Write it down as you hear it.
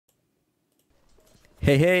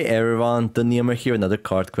Hey everyone, Dungeon here, another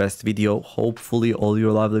card quest video. Hopefully all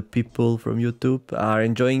you lovely people from YouTube are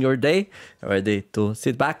enjoying your day, ready to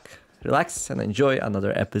sit back, relax and enjoy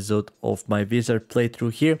another episode of my wizard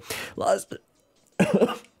playthrough here. Last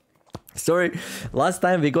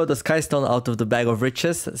time we got the Skystone out of the bag of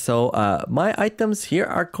riches, so my items here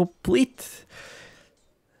are complete.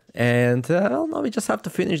 And well, now we just have to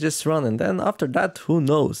finish this run, and then after that, who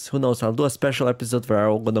knows? I'll do a special episode where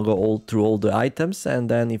I'm gonna go all through all the items, and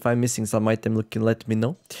then if I'm missing some item, you can let me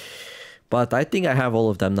know. But I think I have all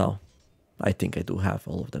of them now. I think I do have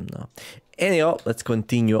all of them now. Anyhow, let's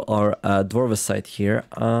continue our Dwarven side here.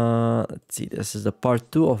 Let's see, this is the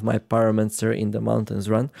part 2 of my Pyromancer in the mountains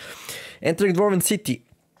run. Entering Dwarven City.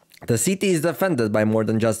 The city is defended by more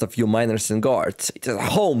than just a few miners and guards. It is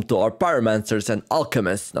home to our pyromancers and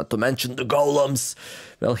alchemists, not to mention the golems.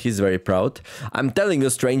 Well, he's very proud. I'm telling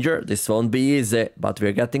you, stranger, this won't be easy, but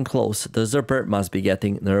we're getting close. The usurper must be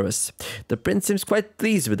getting nervous. The prince seems quite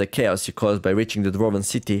pleased with the chaos you caused by reaching the Dwarven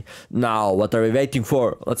city. Now, what are we waiting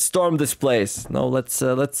for? Let's storm this place. No, let's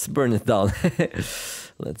burn it down.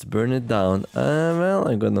 Let's burn it down. Well,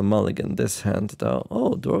 I'm gonna mulligan this hand, though.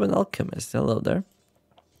 Oh, Dwarven alchemist. Hello there.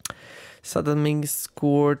 Sudden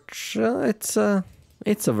Scorch, it's a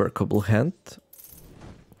workable hand.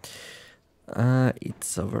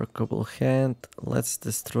 It's a workable hand. Let's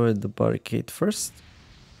destroy the barricade first.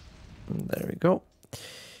 There we go.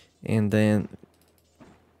 And then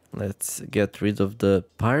let's get rid of the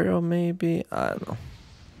pyro, maybe. I don't know.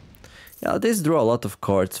 Yeah, these draw a lot of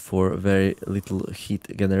cards for very little heat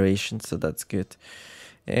generation, so that's good.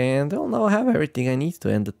 And I'll now have everything I need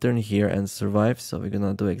to end the turn here and survive, so we're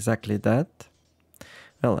gonna do exactly that.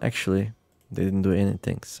 Well, actually, they didn't do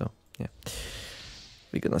anything, so yeah.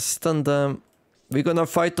 We're gonna stun them. We're gonna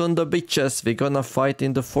fight on the beaches. We're gonna fight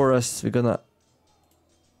in the forest. We're gonna...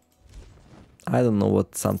 I don't know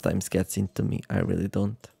what sometimes gets into me. I really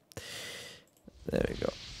don't. There we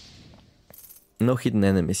go. No hidden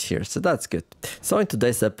enemies here, so that's good. So in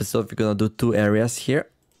today's episode, we're gonna do 2 areas here.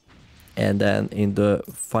 And then in the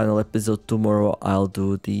final episode tomorrow, I'll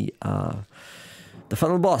do the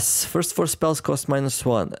final boss. First 4 spells cost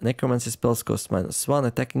 -1. Necromancy spells cost -1.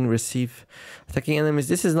 Attacking enemies.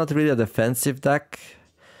 This is not really a defensive deck.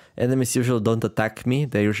 Enemies usually don't attack me.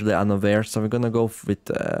 They're usually unaware. So we're gonna go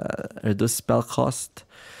with reduced spell cost.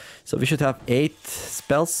 So we should have 8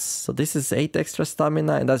 spells. So this is 8 extra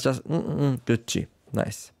stamina, and that's just Gucci.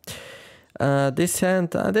 Nice. This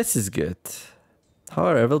hand, this is good.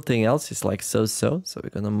 However, everything else is like so-so, so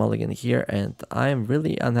we're gonna mulligan here, and I'm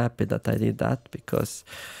really unhappy that I did that, because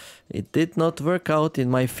it did not work out in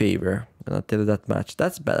my favor. I'm gonna tell you that much.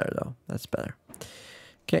 That's better, though. That's better.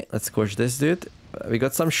 Okay, let's scorch this dude. We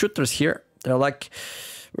got some shooters here. They're like,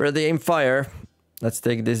 where they aim fire. Let's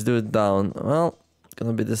take this dude down. Well,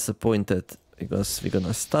 gonna be disappointed, because we're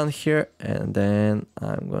gonna stun here, and then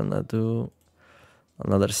I'm gonna do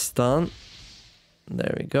another stun.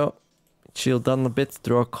 There we go. Chill down a bit,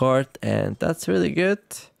 draw a card, and that's really good.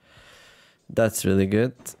 That's really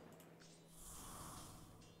good.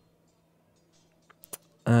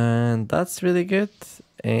 And that's really good.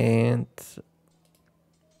 And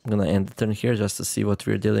I'm gonna end the turn here just to see what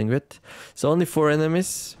we're dealing with. So only 4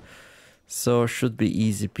 enemies. So should be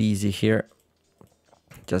easy peasy here.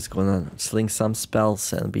 Just gonna sling some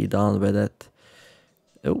spells and be done with it.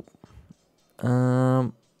 Oh.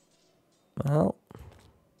 Well.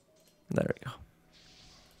 There we go.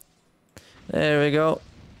 There we go.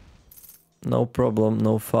 No problem,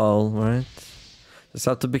 no foul, right? Just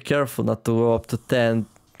have to be careful not to go up to 10,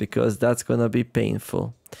 because that's gonna be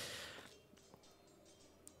painful.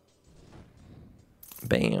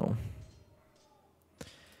 Bam.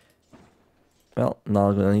 Well, now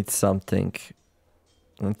I'm gonna need something.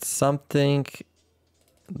 It's something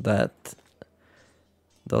that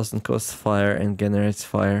doesn't cause fire and generates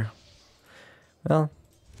fire. Well,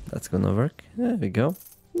 that's gonna work. There we go.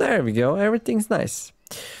 There we go. Everything's nice.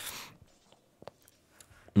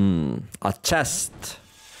 A chest.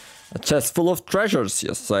 A chest full of treasures,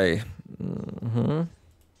 you say.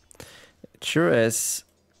 It sure is.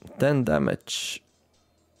 10 damage.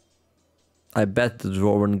 I bet the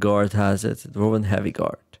Dwarven Guard has it. Dwarven Heavy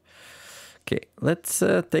Guard. Okay, let's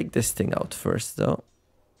take this thing out first, though.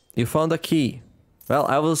 You found a key. Well,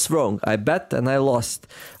 I was wrong. I bet and I lost.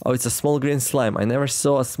 Oh, it's a small green slime. I never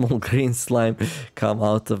saw a small green slime come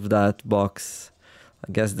out of that box.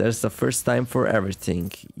 I guess there's the first time for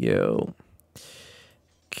everything. Yo.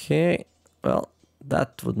 Okay. Well,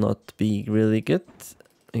 that would not be really good.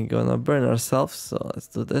 We're gonna burn ourselves, so let's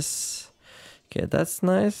do this. Okay, that's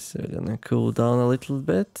nice. We're gonna cool down a little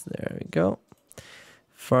bit. There we go.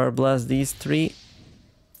 Fire blast these 3.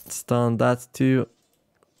 Stun that too.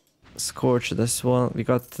 Scorch this one. We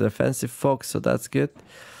got defensive fog, so that's good.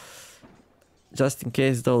 Just in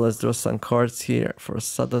case though, let's draw some cards here for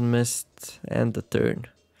sudden mist and the turn.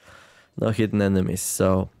 No hidden enemies,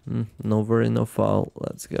 so no worry, no foul.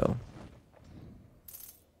 Let's go.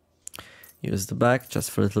 Use the back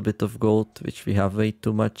just for a little bit of gold, which we have way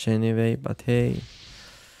too much anyway, but hey,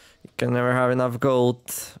 you can never have enough gold.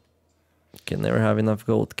 You can never have enough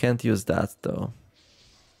gold. Can't use that though.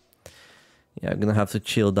 Yeah, I'm gonna have to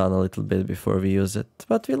chill down a little bit before we use it,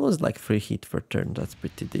 but we lose like 3 heat per turn. That's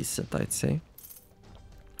pretty decent, I'd say.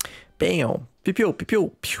 Bam! Pew pew pew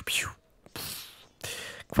pew pew pew.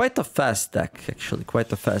 Quite a fast deck, actually,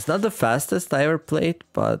 quite a fast. Not the fastest I ever played,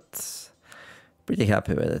 but pretty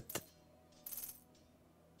happy with it.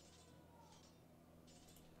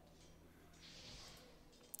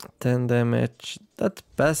 $10 damage. That's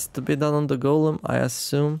best to be done on the golem, I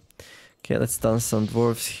assume. Okay, let's stun some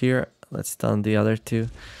dwarves here. Let's stun the other 2.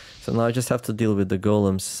 So now I just have to deal with the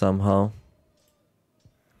golems somehow.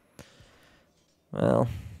 Well,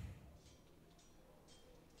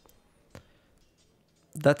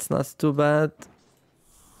 that's not too bad,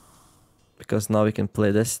 because now we can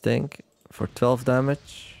play this thing for 12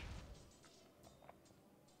 damage.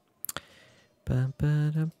 Bam,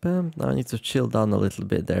 bam, bam. Now I need to chill down a little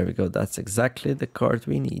bit. There we go. That's exactly the card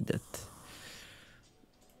we needed.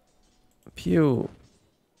 Pew.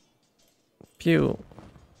 Pew.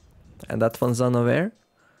 And that one's unaware.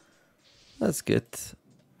 That's good.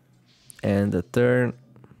 And the turn.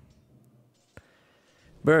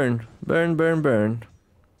 Burn, burn, burn, burn.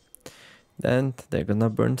 And they're gonna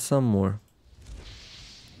burn some more.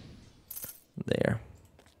 There.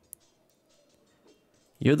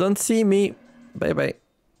 You don't see me. Bye bye.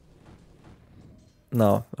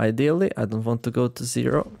 Now, ideally, I don't want to go to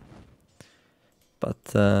 0. But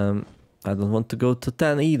I don't want to go to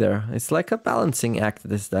 10 either. It's like a balancing act,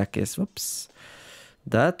 this deck is. Whoops.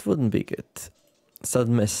 That wouldn't be good.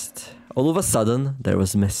 Sudden mist. All of a sudden, there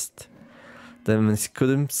was mist. Then he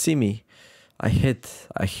couldn't see me. I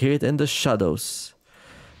hid in the shadows.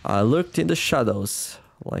 I lurked in the shadows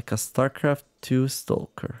like a StarCraft 2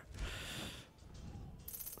 stalker.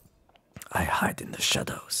 I hide in the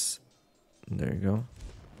shadows. There you go.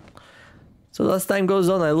 So as time goes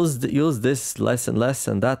on, I use this less and less,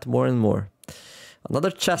 and that more and more.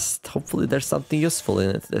 Another chest. Hopefully there's something useful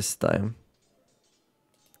in it this time.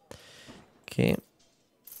 Okay.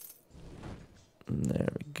 There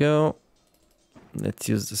we go. Let's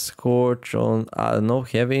use the Scorch on, I don't know,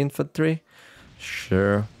 heavy infantry?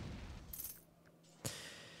 Sure.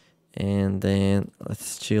 And then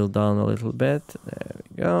let's chill down a little bit. There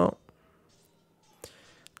we go.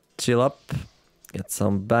 Chill up. Get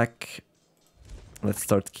some back. Let's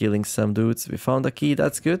start killing some dudes. We found a key,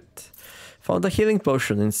 that's good. Found a healing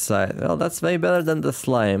potion inside. Well, that's way better than the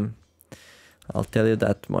slime. I'll tell you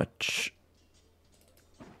that much.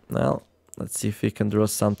 Well, let's see if we can draw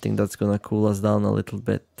something that's gonna cool us down a little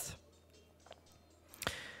bit.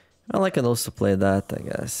 Well, I can also play that, I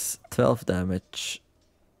guess. 12 damage.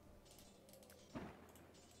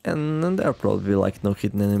 And then there'll probably be like no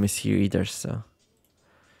hidden enemies here either, so.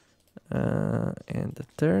 And the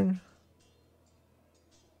turn.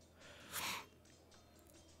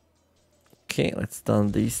 Okay, let's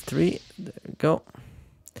stun these 3. There we go.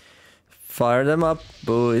 Fire them up,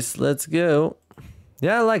 boys. Let's go.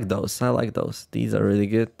 Yeah, I like those. I like those. These are really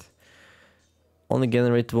good. Only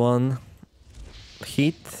generate 1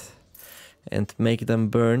 heat and make them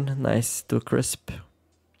burn nice to crisp.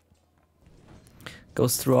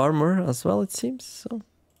 Goes through armor as well, it seems. So,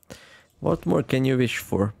 what more can you wish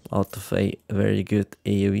for out of a very good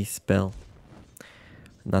AoE spell?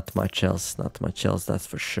 Not much else, that's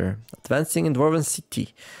for sure. Advancing in Dwarven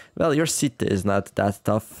City. Well, your city is not that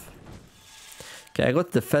tough. Okay, I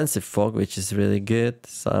got defensive fog, which is really good.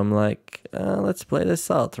 So I'm like, let's play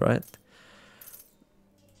this out, right?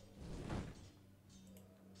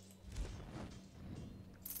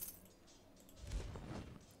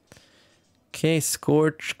 Okay,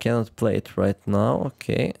 Scorch, cannot play it right now.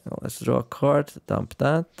 Okay, let's draw a card, dump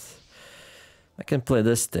that. I can play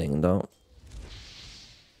this thing though.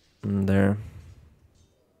 There.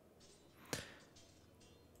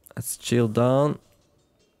 Let's chill down.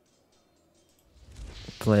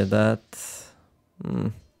 Play that.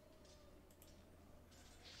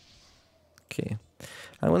 Okay.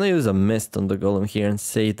 I'm gonna use a mist on the golem here and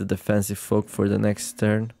save the defensive fog for the next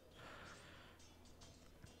turn.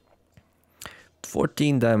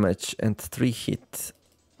 14 damage and 3 hit.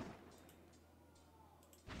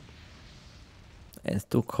 And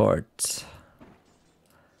 2 cards.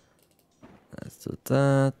 Let's do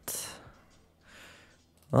that.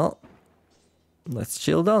 Well, let's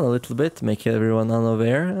chill down a little bit, make everyone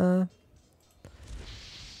unaware.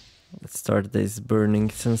 Let's start these burning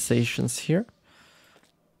sensations here.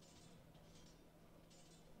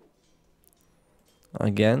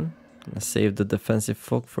 Again, gonna save the defensive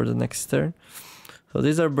fog for the next turn. So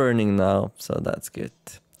these are burning now, so that's good.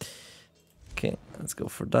 Okay, let's go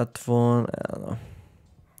for that one. I don't know.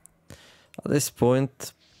 At this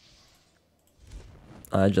point,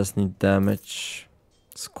 I just need damage.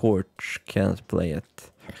 Scorch, can't play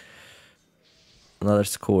it. Another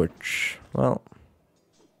Scorch. Well,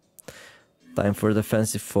 time for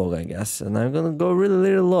defensive fog, I guess. And I'm gonna go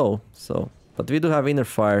really low. So, but we do have inner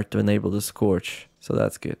fire to enable the Scorch, so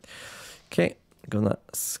that's good. Okay, gonna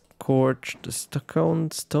Scorch the stone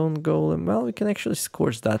golem. Well, we can actually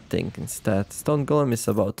scorch that thing instead. Stone golem is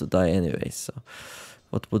about to die anyway, so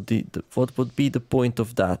what would be the point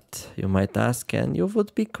of that, you might ask, and you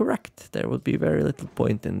would be correct. There would be very little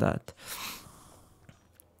point in that.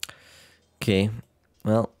 Okay,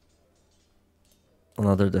 well,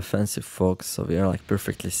 another defensive fog, so we are like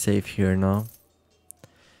perfectly safe here now.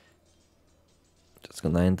 Just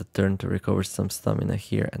gonna end the turn to recover some stamina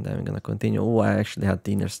here, and then I'm gonna continue. Oh, I actually had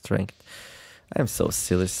the inner strength. I am so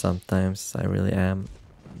silly sometimes, I really am.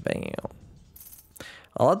 Bam.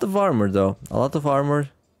 A lot of armor though, a lot of armor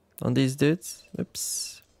on these dudes.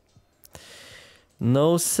 Oops.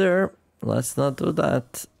 No sir, let's not do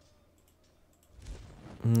that.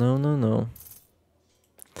 No.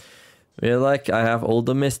 We're like, I have all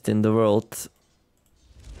the mist in the world.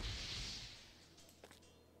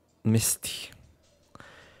 Misty.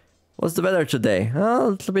 What's the weather today? A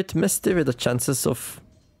little bit misty with the chances of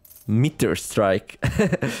meteor strike.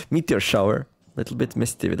 Meteor shower. Little bit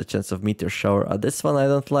misty with a chance of meteor shower. This one I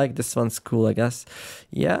don't like. This one's cool, I guess.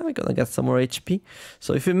 Yeah, we're gonna get some more HP.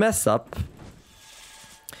 So if we mess up,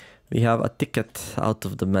 we have a ticket out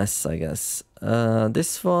of the mess, I guess.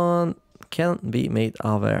 This one can be made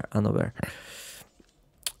unaware.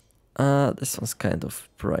 This one's kind of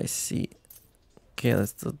pricey. Okay,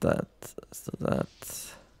 let's do that. Let's do that.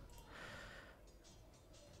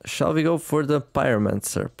 Shall we go for the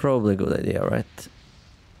Pyromancer? Probably a good idea, right?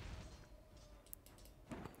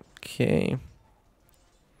 Okay.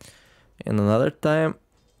 And another time,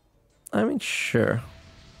 I mean, sure.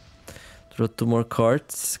 Draw 2 more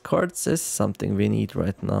cards. Cards is something we need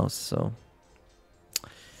right now, so.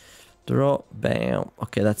 Draw, bam.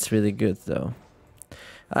 Okay, that's really good though.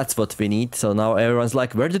 That's what we need. So now everyone's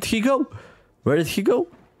like, where did he go? Where did he go?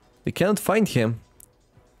 We can't find him.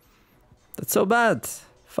 That's so bad.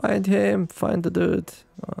 Find him, find the dude.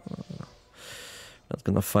 Not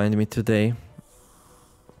gonna find me today.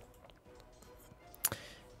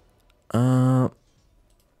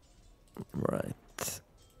 Right.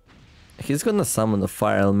 He's gonna summon a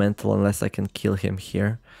fire elemental unless I can kill him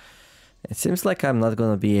here. It seems like I'm not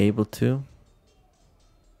gonna be able to.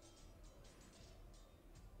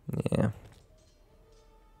 Yeah.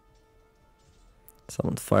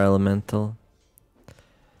 Summon fire elemental.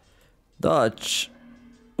 Dodge.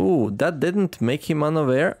 Ooh, that didn't make him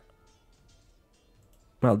unaware.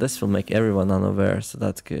 Well, this will make everyone unaware, so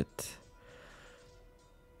that's good.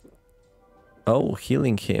 Oh,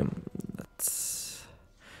 healing him. That's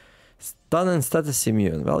stun and status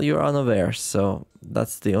immune. Well, you're unaware, so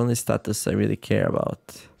that's the only status I really care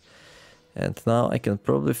about. And now I can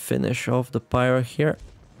probably finish off the pyro here.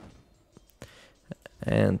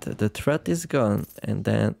 And the threat is gone. And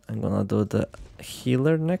then I'm gonna do the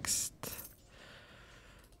healer next.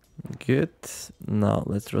 Good. Now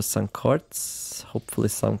let's draw some cards. Hopefully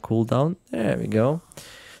some cooldown. There we go.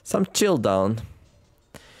 Some chill down.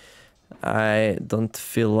 I don't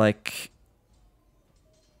feel like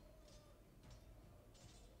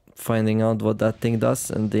finding out what that thing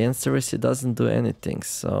does, and the answer is it doesn't do anything,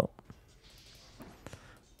 so.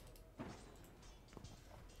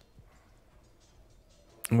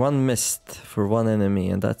 One mist for one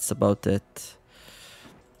enemy, and that's about it.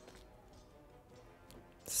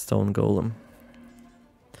 Stone golem.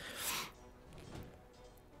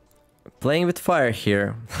 Playing with fire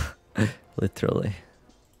here. Literally.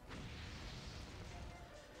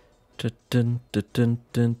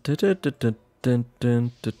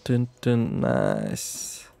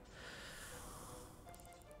 Nice.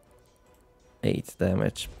 8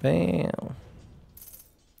 damage. Bam.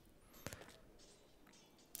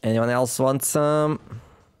 Anyone else want some?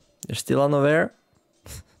 You're still unaware?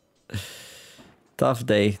 Tough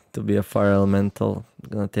day to be a fire elemental. I'm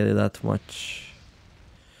gonna tell you that much.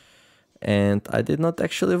 And I did not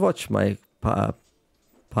actually watch my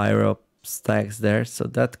stacks there, so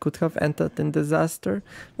that could have ended in disaster.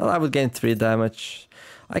 Well, I would gain 3 damage.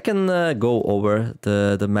 I can go over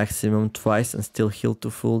the maximum twice and still heal to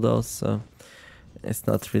full though, so it's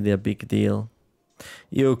not really a big deal.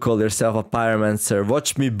 You call yourself a Pyromancer.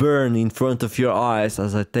 Watch me burn in front of your eyes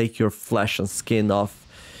as I take your flesh and skin off.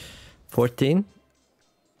 14.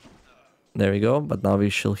 There we go, but now we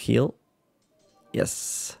shall heal.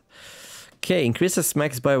 Yes. Okay, increases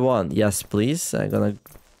max by 1. Yes, please. I'm gonna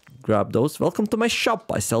grab those. Welcome to my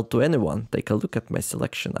shop. I sell to anyone. Take a look at my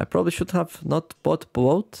selection. I probably should have not bought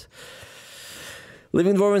both.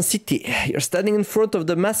 Living Dwarven City. You're standing in front of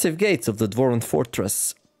the massive gates of the Dwarven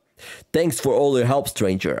Fortress. Thanks for all your help,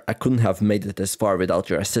 stranger. I couldn't have made it this far without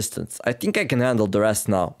your assistance. I think I can handle the rest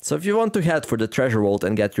now. So if you want to head for the treasure vault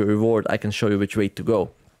and get your reward, I can show you which way to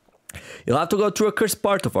go. You'll have to go through a cursed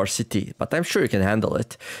part of our city, but I'm sure you can handle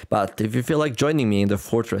it. But if you feel like joining me in the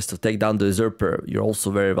fortress to take down the usurper, you're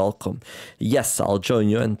also very welcome. Yes, I'll join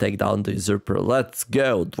you and take down the usurper. Let's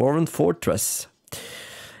go, Dwarven Fortress.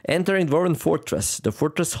 Entering Dwarven Fortress, the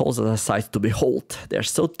fortress holds a sight to behold. They are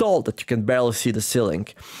so tall that you can barely see the ceiling.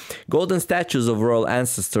 Golden statues of royal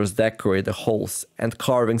ancestors decorate the halls, and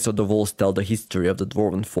carvings of the walls tell the history of the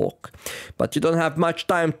Dwarven folk. But you don't have much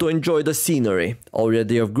time to enjoy the scenery.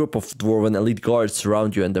 Already a group of Dwarven elite guards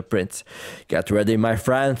surround you and the prince. Get ready, my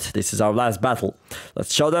friend. This is our last battle.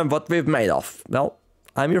 Let's show them what we've made of. Well,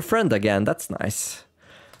 I'm your friend again. That's nice.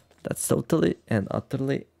 That's totally and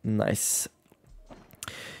utterly nice.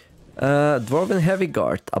 Dwarven Heavy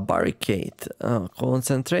Guard, a barricade,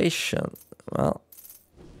 concentration. Well,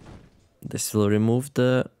 this will remove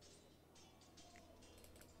the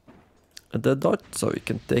dodge, so we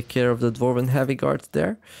can take care of the Dwarven Heavy Guard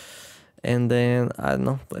there. And then, I don't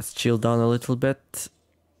know, let's chill down a little bit.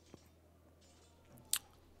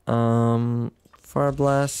 Fire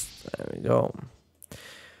Blast, there we go.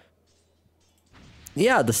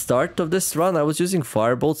 Yeah, the start of this run I was using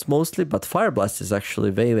Firebolts mostly, but Fire Blast is actually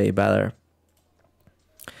way better.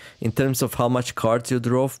 In terms of how much cards you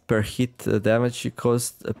draw per hit, damage you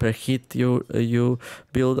cost per hit you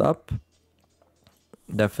build up,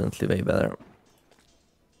 definitely way better.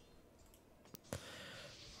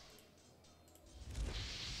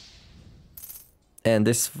 And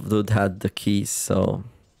this dude had the keys, so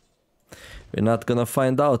we're not gonna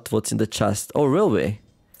find out what's in the chest. Oh, will we?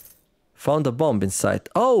 Found a bomb inside.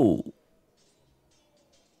 Oh!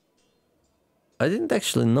 I didn't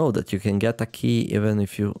actually know that you can get a key even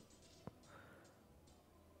if you...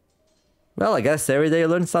 Well, I guess every day you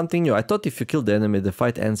learn something new. I thought if you kill the enemy, the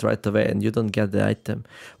fight ends right away and you don't get the item.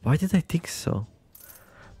 Why did I think so?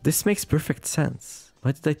 This makes perfect sense.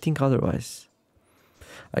 Why did I think otherwise?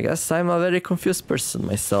 I guess I'm a very confused person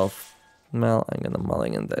myself. Well, I'm gonna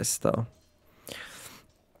mulligan this though.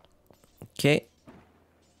 Okay.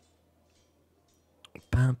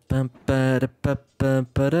 Okay,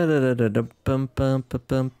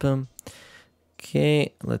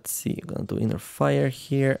 let's see. We're gonna do inner fire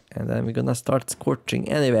here, and then we're gonna start scorching.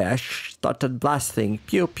 Anyway, I started blasting.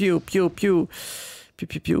 Pew pew pew pew pew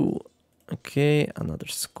pew pew. Okay, another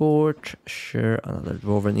scorch. Sure, another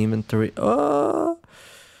dwarven inventory. Oh,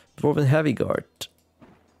 dwarven heavy guard.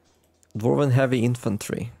 Dwarven heavy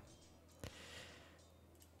infantry.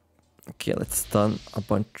 Okay, let's stun a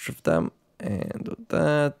bunch of them. And do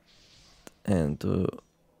that, and do...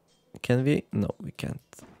 Can we? No, we can't.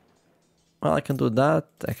 Well, I can do that,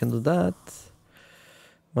 I can do that.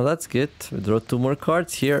 Well, that's good. We draw 2 more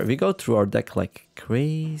cards here. We go through our deck like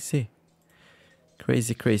crazy.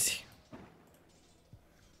 Crazy.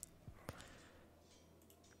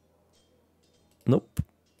 Nope.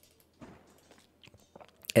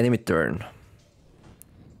 Enemy turn.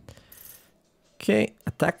 Okay,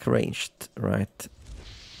 attack ranged, right.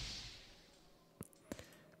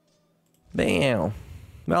 Bam!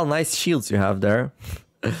 Well, nice shields you have there.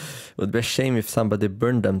 Would be a shame if somebody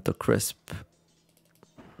burned them to crisp.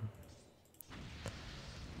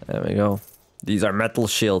 There we go. These are metal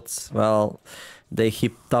shields. Well, they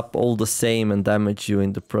heaped up all the same and damage you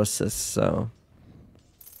in the process, so...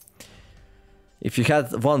 If you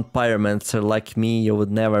had one Pyromancer like me, you would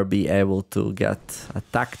never be able to get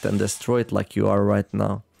attacked and destroyed like you are right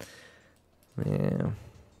now. Yeah.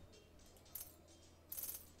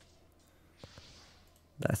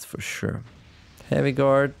 That's for sure. Heavy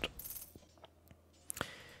guard.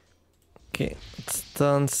 Okay, let's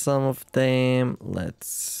stun some of them.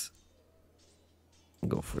 Let's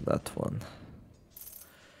go for that one.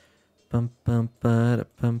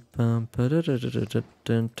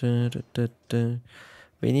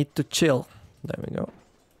 We need to chill. There we go.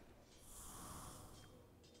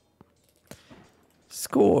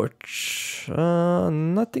 Scorch.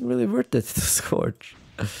 Nothing really worth it to Scorch.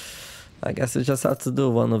 I guess we just have to do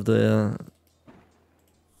one of the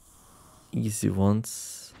easy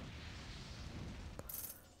ones.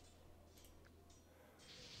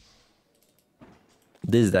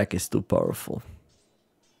 This deck is too powerful.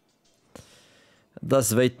 It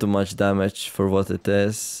does way too much damage for what it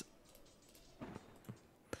is.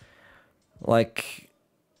 Like,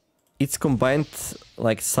 its combined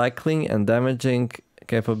like cycling and damaging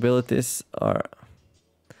capabilities are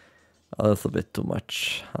a little bit too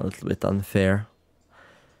much, a little bit unfair.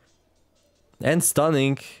 And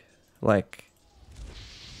stunning, like,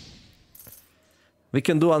 we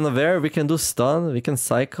can do unaware, we can do stun, we can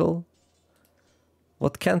cycle.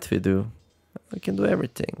 What can't we do? We can do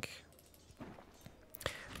everything.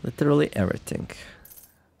 Literally everything.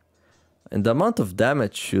 And the amount of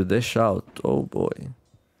damage you dish out, oh boy.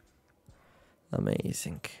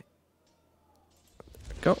 Amazing.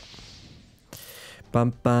 Go.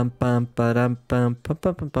 Pam pam pam pam pam pam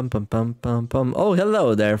pam pam pam pam pam pam. Oh,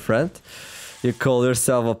 hello there, friend. You call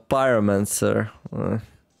yourself a Pyromancer.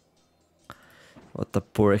 What a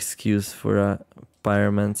poor excuse for a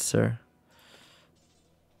Pyromancer.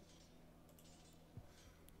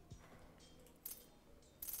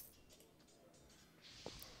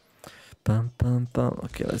 Pam pam pam.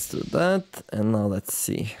 Okay, let's do that. And now let's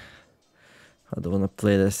see. I don't want to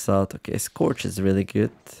play this out. Okay, Scorch is really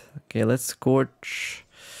good. Okay, let's Scorch.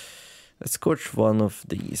 Let's Scorch one of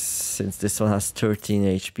these, since this one has 13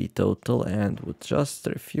 HP total and would just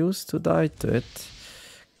refuse to die to it.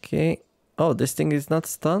 Okay. Oh, this thing is not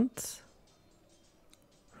stunned?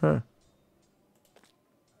 Huh.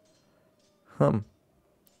 Hum.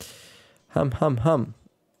 Hum.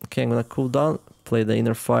 Okay, I'm gonna cool down, play the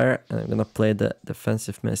Inner Fire, and I'm gonna play the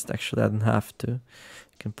Defensive Mist. Actually, I don't have to.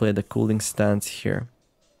 I can play the Cooling Stance here.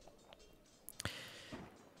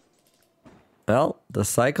 Well, the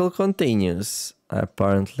cycle continues,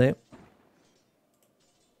 apparently.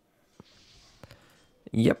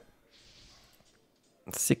 Yep.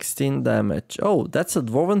 16 damage. Oh, that's a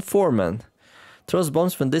Dwarven Foreman. Throws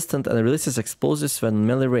bombs when distant and releases explosives when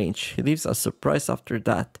melee range. He leaves a surprise after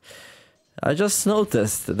that. I just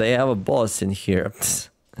noticed they have a boss in here.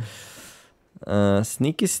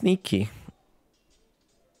 Sneaky.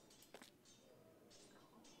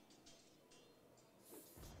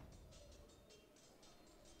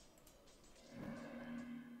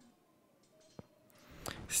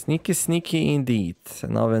 Sneaky indeed.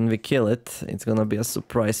 And now when we kill it, it's gonna be a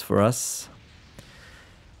surprise for us.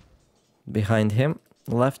 Behind him,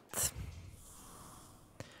 left.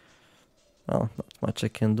 Well, not much I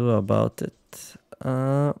can do about it.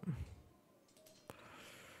 10.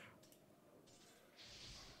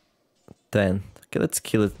 Okay, let's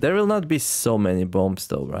kill it. There will not be so many bombs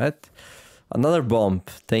though, right? Another bomb.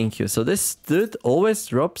 Thank you. So this dude always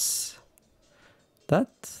drops that.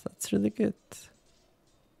 That's really good.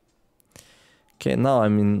 Okay, now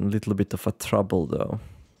I'm in a little bit of a trouble though.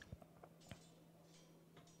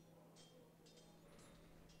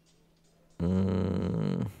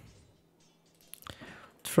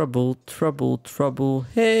 Trouble.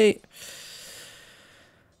 Hey!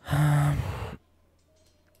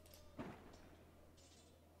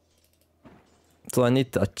 So I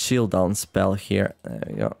need a chill down spell here. There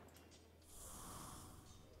we go.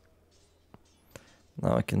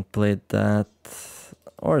 Now I can play that.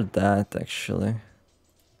 Or that, actually.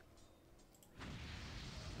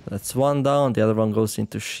 That's one down, the other one goes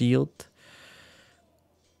into shield.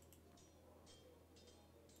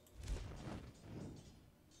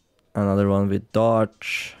 Another one with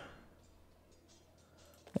dodge.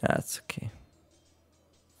 That's okay.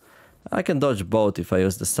 I can dodge both if I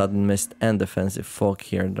use the sudden mist and defensive fog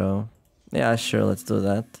here though. Yeah, sure, let's do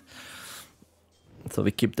that. So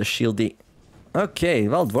we keep the shieldy. Okay,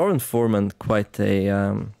 well, Dwarven Foreman, quite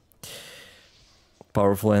a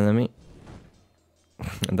powerful enemy.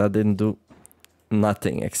 And that didn't do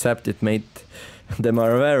nothing, except it made them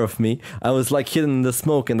aware of me. I was like hidden in the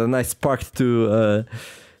smoke and then I sparked two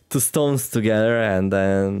stones together and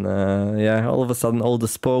then, yeah, all of a sudden all the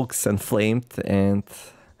spokes inflamed and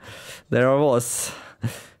there I was,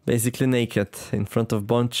 basically naked in front of a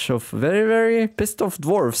bunch of very, very pissed off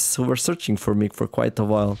dwarves who were searching for me for quite a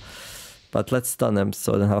while. But let's stun them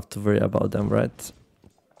so I don't have to worry about them, right?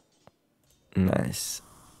 Nice.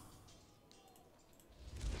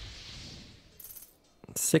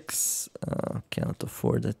 6. Can't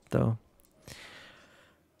afford it though.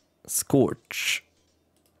 Scorch.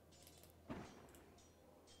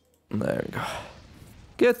 There we go.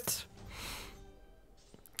 Good.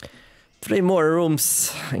 3 more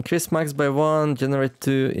rooms. Increase max by 1, generate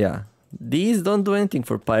 2. Yeah, These don't do anything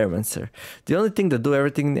for Pyromancer. The only thing that do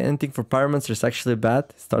anything for Pyromancer is actually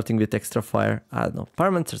bad, starting with extra fire. I don't know.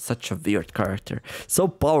 Pyromancer is such a weird character. So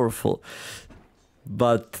powerful.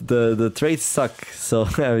 But the traits suck. So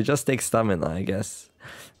yeah, we just take stamina, I guess.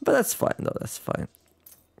 But that's fine though, that's fine.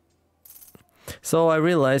 So I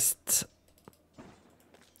realized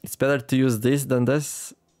it's better to use this than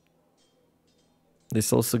this.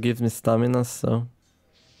 This also gives me stamina, so...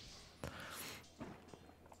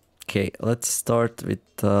 Okay, let's start with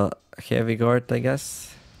heavy guard, I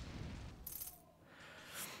guess.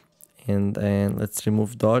 And then let's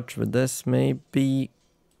remove dodge with this, maybe.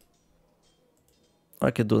 I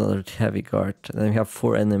could do another heavy guard. And then we have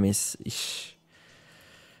 4 enemies-ish.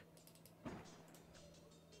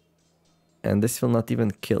 And this will not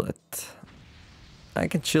even kill it. I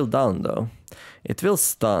can chill down though. It will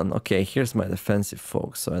stun. Okay, here's my defensive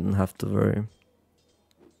fog, so I don't have to worry.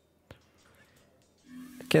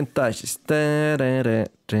 Can't touch this. There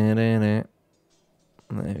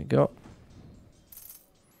we go.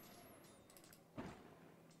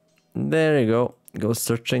 There you go. Go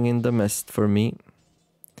searching in the mist for me.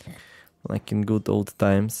 Like in good old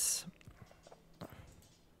times.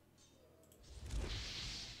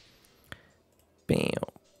 Bam.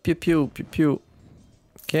 Pew pew pew pew.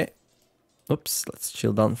 Okay. Oops, let's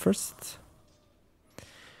chill down first.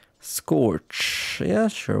 Scorch. Yeah,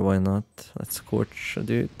 sure, why not? Let's scorch a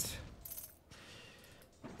dude.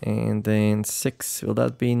 And then 6. Will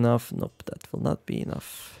that be enough? Nope, that will not be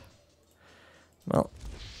enough. Well,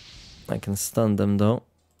 I can stun them though.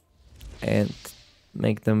 And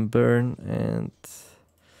make them burn. And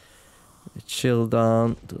chill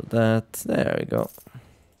down. Do that. There we go.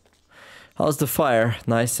 How's the fire?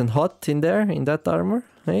 Nice and hot in there, in that armor?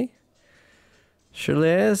 Hey? Surely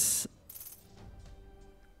is.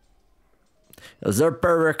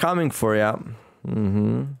 Usurper, we're coming for ya.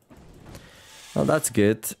 Well, that's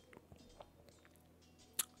good.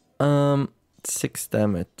 6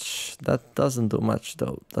 damage. That doesn't do much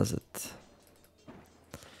though, does it?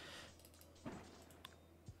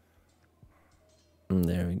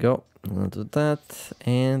 There we go. I'll do that.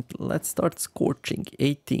 And let's start scorching.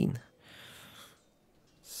 18.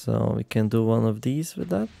 So we can do one of these with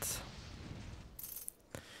that.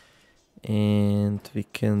 And we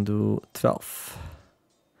can do 12.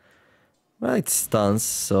 Well, it stuns,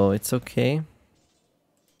 so it's okay.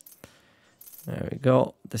 There we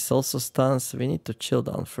go. This also stuns. We need to chill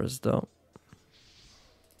down first, though.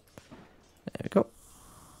 There we go.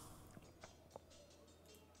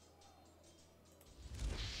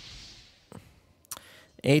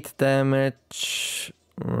 Eight damage.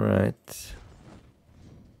 Right.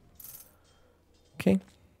 Okay.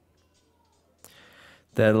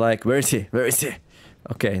 They're like, where is he? Where is he?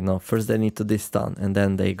 Okay, no, first they need to disstun, and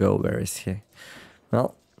then they go, where is he?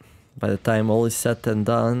 Well, by the time all is said and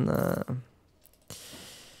done...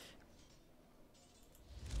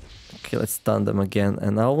 Okay, let's stun them again,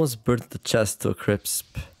 and I almost burnt the chest to a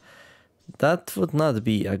crisp. That would not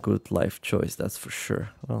be a good life choice, that's for sure.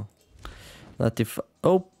 Well, not if...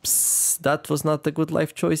 Oops, that was not a good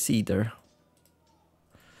life choice either.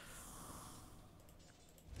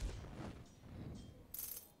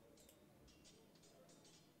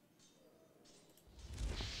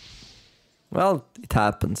 Well, it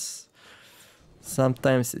happens.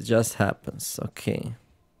 Sometimes it just happens. Okay.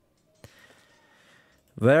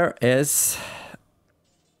 Where is...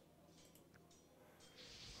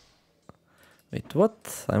 Wait,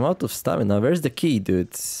 what? I'm out of stamina. Where's the key,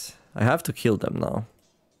 dudes? I have to kill them now.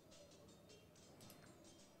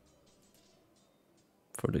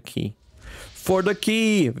 For the key. For the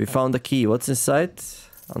key! We found the key. What's inside?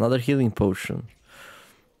 Another healing potion.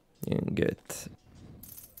 Good.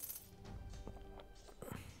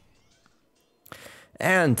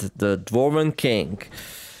 And the Dwarven King.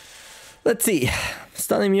 Let's see.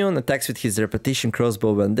 Stun immune, attacks with his repetition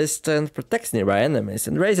crossbow when distant, protects nearby enemies,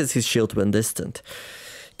 and raises his shield when distant.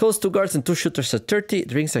 Kills 2 guards and 2 shooters at 30,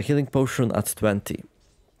 drinks a healing potion at 20.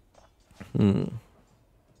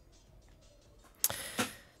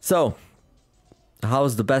 So,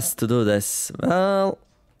 how's the best to do this? Well,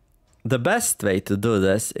 the best way to do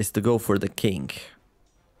this is to go for the king.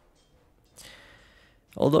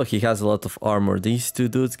 Although he has a lot of armor, these 2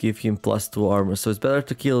 dudes give him +2 armor, so it's better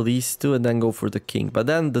to kill these 2 and then go for the king. But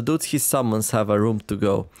then the dudes he summons have a room to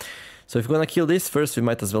go. So if we're gonna kill this first, we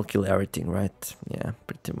might as well kill everything, right? Yeah,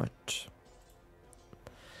 pretty much.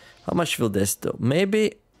 How much will this do?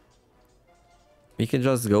 Maybe we can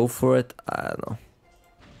just go for it. I don't know.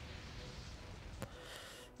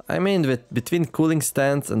 I mean, between cooling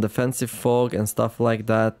stance and defensive fog and stuff like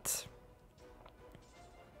that...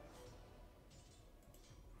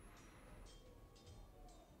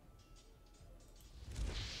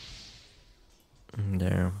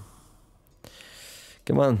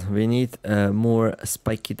 Come on, we need more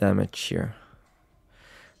spiky damage here.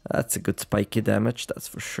 That's a good spiky damage, that's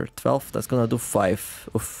for sure. 12, that's gonna do 5.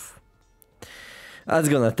 Oof. That's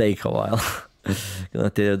gonna take a while. Gonna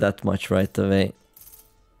tell you that much right away.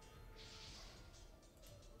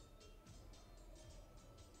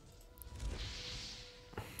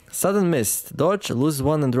 Sudden mist. Dodge, lose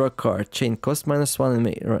 1 and draw a card. Chain, cost -1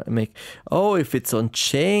 and make... Oh, if it's on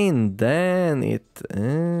chain, then it...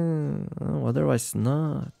 oh, otherwise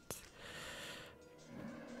not.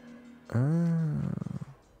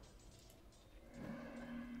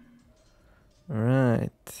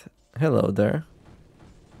 Right. Hello there.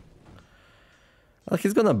 Well,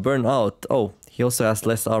 he's gonna burn out. Oh, he also has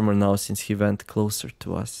less armor now since he went closer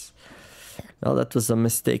to us. Well, that was a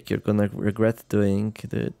mistake you're gonna regret doing,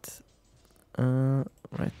 dude.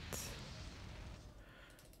 Right.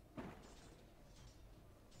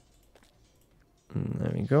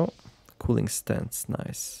 There we go. Cooling stance,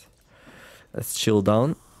 nice. Let's chill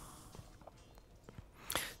down.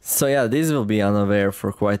 So yeah, this will be unaware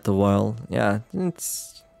for quite a while. Yeah,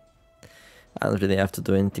 it's... I don't really have to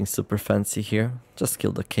do anything super fancy here. Just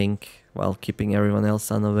kill the king while keeping everyone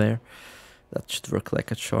else unaware. That should work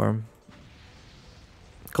like a charm.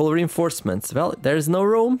 Call reinforcements. Well, there's no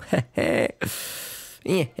room.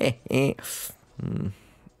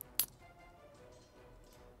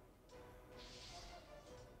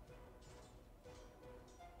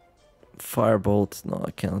 Firebolt. No,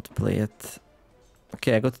 I cannot play it.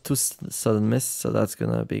 Okay, I got 2 sudden miss, so that's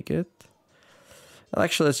gonna be good.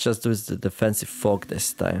 Actually, let's just do the defensive fog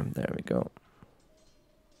this time. There we go.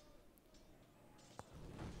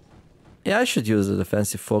 Yeah, I should use the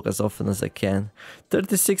defensive fog as often as I can.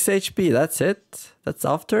 36 HP, that's it? That's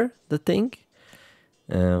after the thing?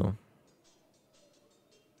 Oh.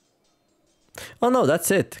 Oh no,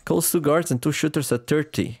 that's it. Calls 2 guards and 2 shooters at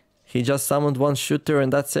 30. He just summoned 1 shooter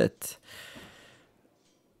and that's it.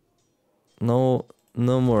 No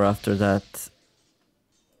more after that.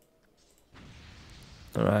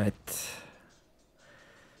 Alright.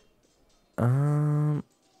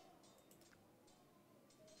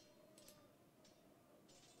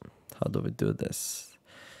 How do we do this?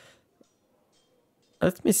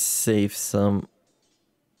 Let me save some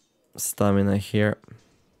stamina here.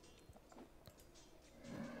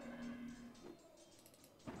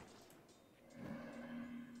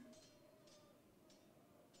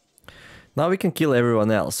 Now we can kill everyone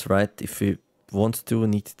else, right? If we want to,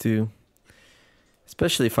 need to.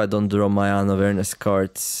 Especially if I don't draw my unawareness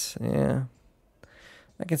cards. Yeah.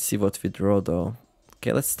 I can see what we draw though.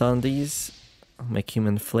 Okay, let's stun these. Make him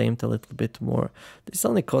inflamed a little bit more. This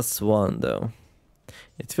only costs 1 though.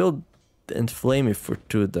 It will inflame me for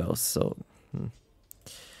 2 though, so...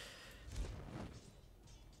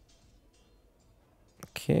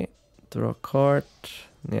 Okay, draw a card.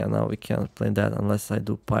 Yeah, now we can't play that unless I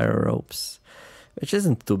do Pyro Ropes. Which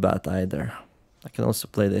isn't too bad either. I can also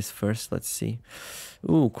play this first, let's see.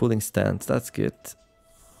 Ooh, cooling stance, that's good.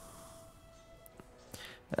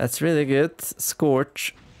 That's really good.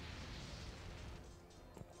 Scorch.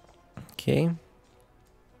 Okay.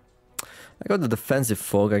 I got the defensive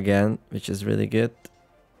fog again, which is really good.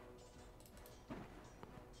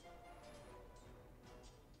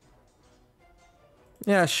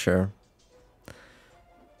 Yeah, sure.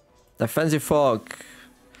 Defensive fog.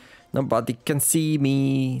 Nobody can see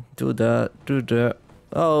me. Do the.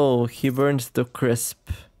 Oh, he burned the crisp.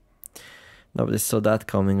 Nobody saw that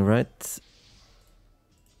coming, right?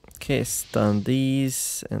 Okay, stun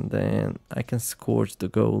these, and then I can scorch the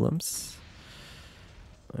golems.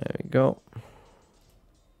 There we go.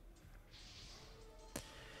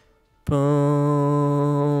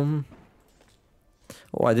 Boom.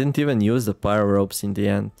 Oh, I didn't even use the pyro ropes in the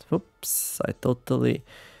end. Oops, I totally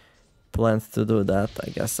planned to do that. I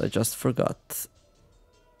guess I just forgot.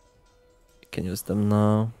 You can use them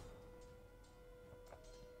now.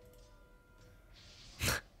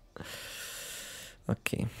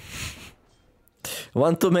 Okay.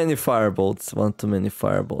 One too many firebolts. One too many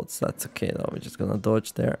firebolts. That's okay though. We're just gonna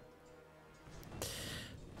dodge there.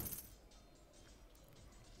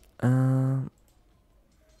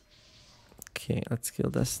 Okay, let's kill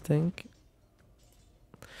this thing.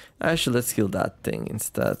 Actually, let's kill that thing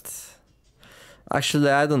instead.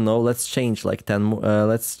 Actually, I don't know. Let's change like 10 more.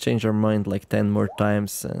 Let's change our mind like 10 more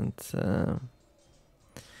times and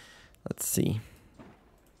let's see.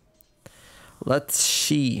 Let's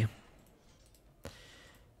see.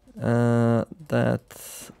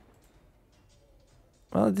 That.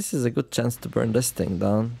 Well, this is a good chance to burn this thing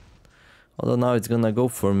down. Although now it's gonna go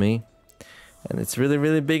for me. And it's really,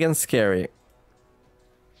 really big and scary.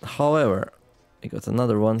 However, We got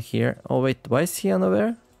another one here. Oh wait, why is he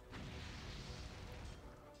unaware?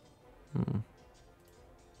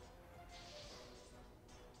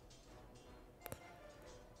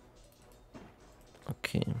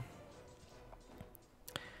 Okay.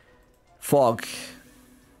 Fog.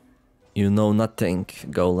 You know nothing,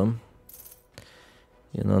 Golem.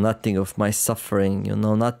 You know nothing of my suffering. You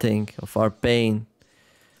know nothing of our pain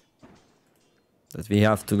that we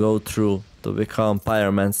have to go through to become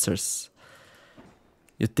pyromancers.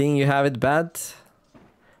 You think you have it bad?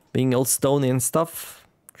 Being all stony and stuff?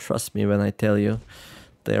 Trust me when I tell you.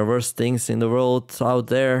 There are worse things in the world out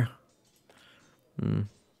there.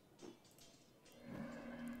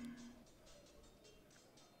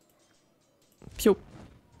 Phew.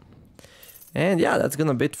 And yeah, that's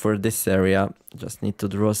gonna be it for this area. Just need to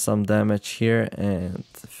draw some damage here and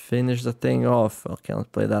finish the thing off. I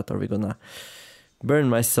cannot play that or we're gonna burn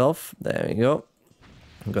myself. There we go.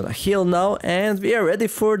 I'm gonna heal now and we are ready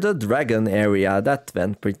for the dragon area. That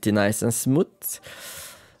went pretty nice and smooth.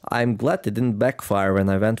 I'm glad it didn't backfire when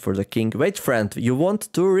I went for the king. Wait, friend, you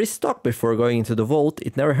want to restock before going into the vault?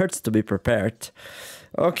 It never hurts to be prepared.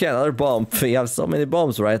 Okay, another bomb. We have so many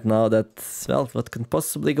bombs right now that, well, what can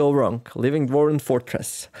possibly go wrong? Living Dwarven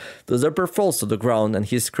Fortress. The usurper falls to the ground and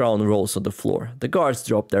his crown rolls on the floor. The guards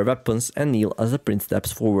drop their weapons and kneel as the prince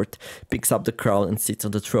steps forward, picks up the crown and sits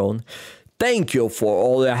on the throne. Thank you for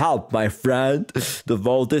all your help, my friend. The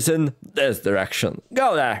vault is in this direction.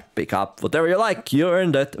 Go there, pick up whatever you like, you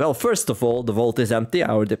earned it. Well, first of all, the vault is empty, I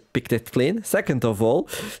already picked it clean. Second of all,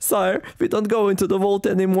 sire, we don't go into the vault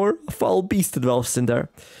anymore. A foul beast dwells in there.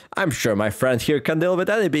 I'm sure my friend here can deal with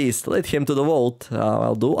any beast. Lead him to the vault.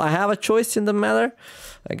 Well, do I have a choice in the matter?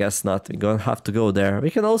 I guess not, we're gonna have to go there. We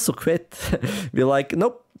can also quit. Be like,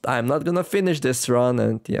 nope, I'm not gonna finish this run,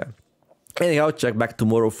 and yeah. Anyhow, check back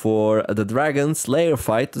tomorrow for the Dragon Slayer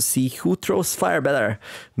fight to see who throws fire better,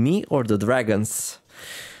 me or the dragons.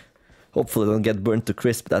 Hopefully don't get burnt to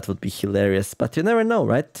crisp, that would be hilarious, but you never know,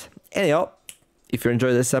 right? Anyhow, if you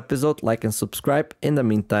enjoyed this episode, like and subscribe. In the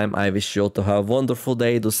meantime, I wish you all to have a wonderful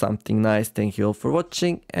day, do something nice. Thank you all for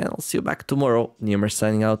watching, and I'll see you back tomorrow. Niemer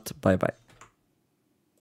signing out, bye bye.